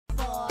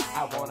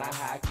a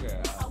hot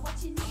girl.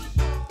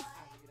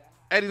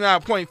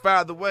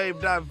 89.5 The Wave,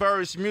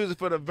 diverse music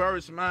for the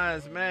verse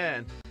minds,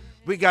 man.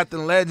 We got the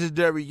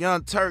legendary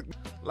Young Turk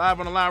live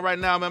on the line right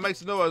now, man. Make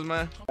some noise,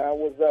 man.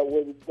 What's up?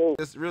 What you do?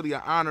 It's really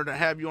an honor to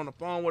have you on the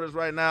phone with us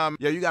right now.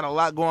 Yeah, you got a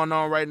lot going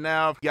on right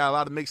now. You got a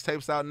lot of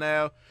mixtapes out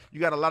now.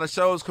 You got a lot of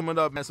shows coming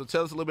up, man. So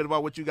tell us a little bit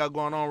about what you got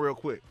going on real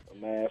quick.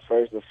 Man,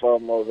 first and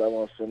foremost, I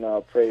want to send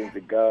all praise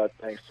to God.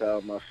 Thanks to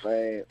all my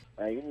fans.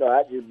 Man, you know,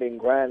 I just been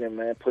grinding,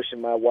 man,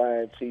 pushing my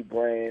Y&T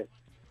brand.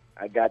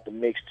 I got the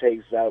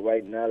mixtapes out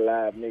right now,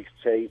 live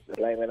mixtape,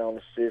 Blame It on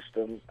the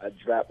System. I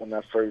dropped when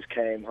I first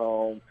came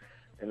home.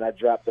 And I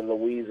dropped the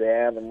Louisa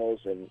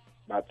Animals, and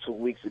about 2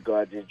 weeks ago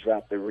I just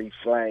dropped the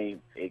Reflame.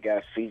 It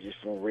got features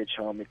from Rich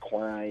Homie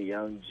Quan,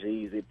 Young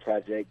Jeezy,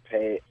 Project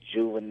Pat,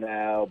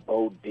 Juvenile,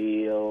 Bo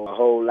Deal, a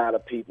whole lot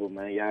of people,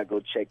 man. Y'all go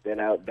check that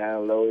out,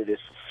 download it,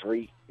 it's for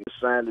free.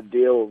 Signed a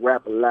deal with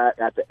Rap A Lot,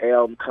 got the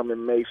album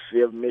coming May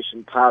 5th,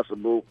 Mission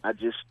Possible. I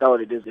just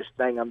started this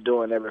thing I'm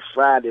doing every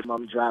Friday.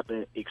 I'm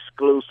dropping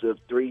exclusive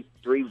three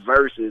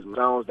verses,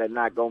 songs that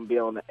not going to be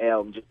on the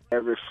album just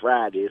every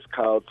Friday. It's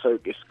called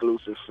Turk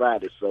Exclusive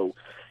Friday. So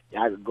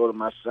y'all can go to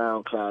my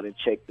SoundCloud and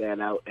check that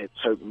out at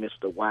Turk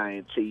Mr.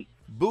 Y&T.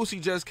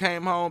 Boosie just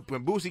came home.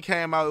 When Boosie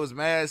came out, it was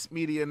mass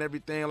media and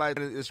everything. Like,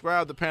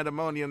 describe the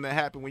pandemonium that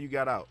happened when you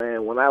got out.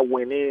 Man, when I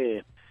went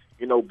in,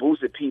 you know,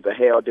 Boosie people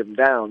held him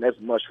down. That's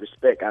much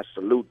respect. I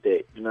salute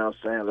that. You know what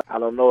I'm saying? I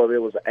don't know if it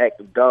was an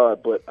act of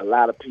God, but a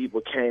lot of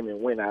people came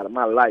and went out of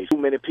my life. Too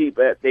many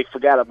people, they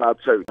forgot about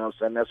Turk. You know what I'm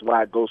saying? That's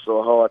why I go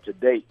so hard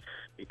today,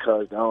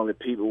 because the only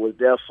people who was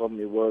there for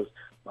me was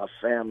my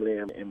family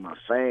and my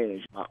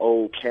fans. My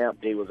old camp,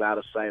 they was out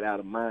of sight, out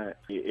of mind.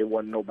 It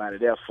wasn't nobody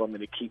there for me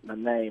to keep my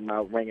name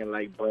out ringing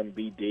like Bun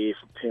B did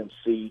for Pimp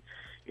C,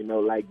 you know,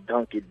 like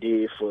Donkey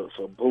did for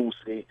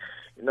Boosie.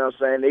 You know what I'm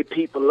saying? They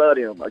people love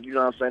them. You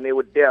know what I'm saying? They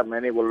were there,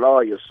 man. They were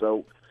lawyers,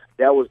 so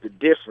that was the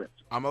difference.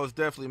 Most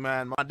definitely,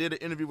 man. I did an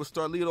interview with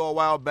Starlito a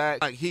while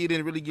back. Like, he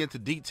didn't really get into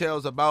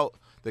details about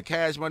the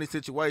Cash Money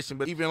situation,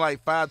 but even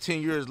like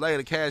 5-10 years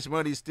later, Cash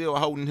Money is still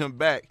holding him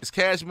back. Is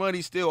Cash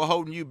Money still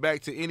holding you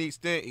back to any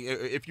extent,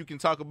 if you can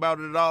talk about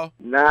it at all?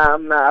 Nah,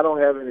 I'm not. I don't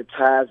have any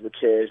ties with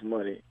Cash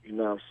Money. You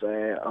know what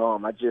I'm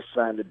saying? I just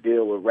signed a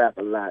deal with Rap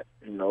A Lot.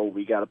 You know,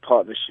 we got a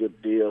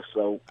partnership deal,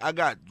 so. I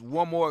got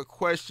one more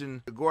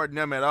question regarding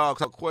them at all. A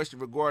question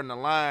regarding the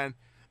line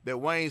that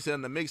Wayne said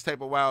in the mixtape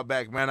a while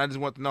back, man. I just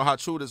want to know how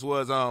true this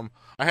was. I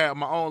had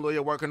my own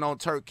lawyer working on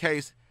Turk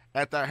case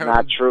after I heard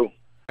Not true.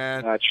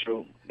 Man. Not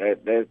true.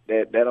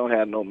 That don't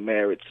have no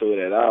merit to it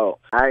at all.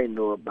 I ain't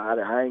know about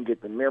it. I ain't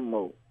get the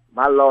memo.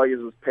 My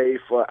lawyers was paid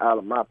for out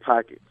of my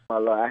pocket.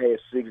 I had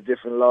 6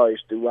 different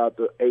lawyers throughout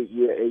the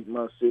 8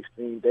 months,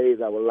 16 days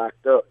I was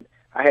locked up.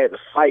 I had to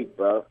fight,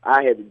 bro.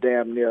 I had to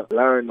damn near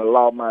learn the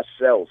law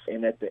myself.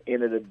 And at the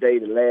end of the day,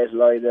 the last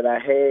lawyer that I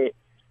had,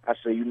 I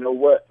said, you know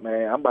what,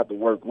 man, I'm about to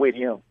work with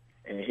him.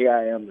 And here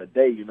I am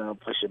today, you know, I'm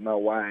pushing my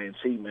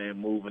Y&T, man,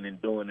 moving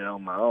and doing it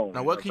on my own.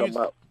 Now, what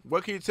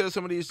can you tell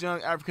some of these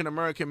young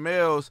African-American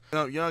males,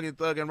 young and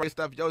thug and race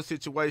stuff, your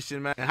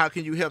situation, man, and how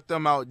can you help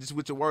them out just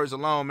with your words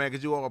alone, man,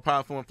 because you are a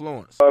powerful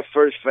influence?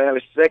 First,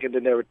 family, second,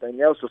 and everything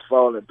else will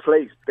fall in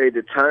place. Stay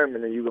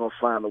determined and you're going to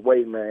find a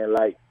way, man.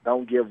 Like,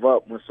 don't give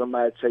up. When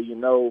somebody tell you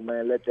no,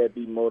 man, let that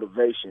be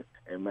motivation.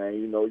 And, man,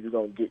 you know, you're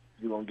going to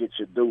get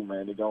your due,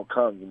 man. They're going to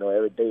come. You know,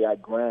 every day I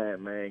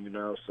grind, man, you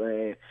know what I'm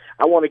saying?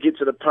 I want to get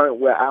to the point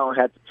where I don't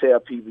have to tell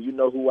people, you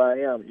know who I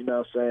am. You know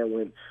what I'm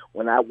saying?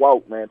 When I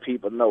walk, man,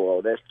 people know,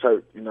 oh, that's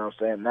Turk. You know what I'm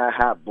saying? Not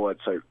Hot Boy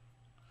Turk.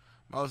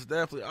 Most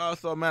definitely.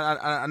 Also, man,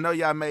 I know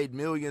y'all made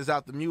millions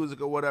out the music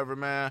or whatever,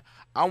 man.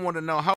 I want to know how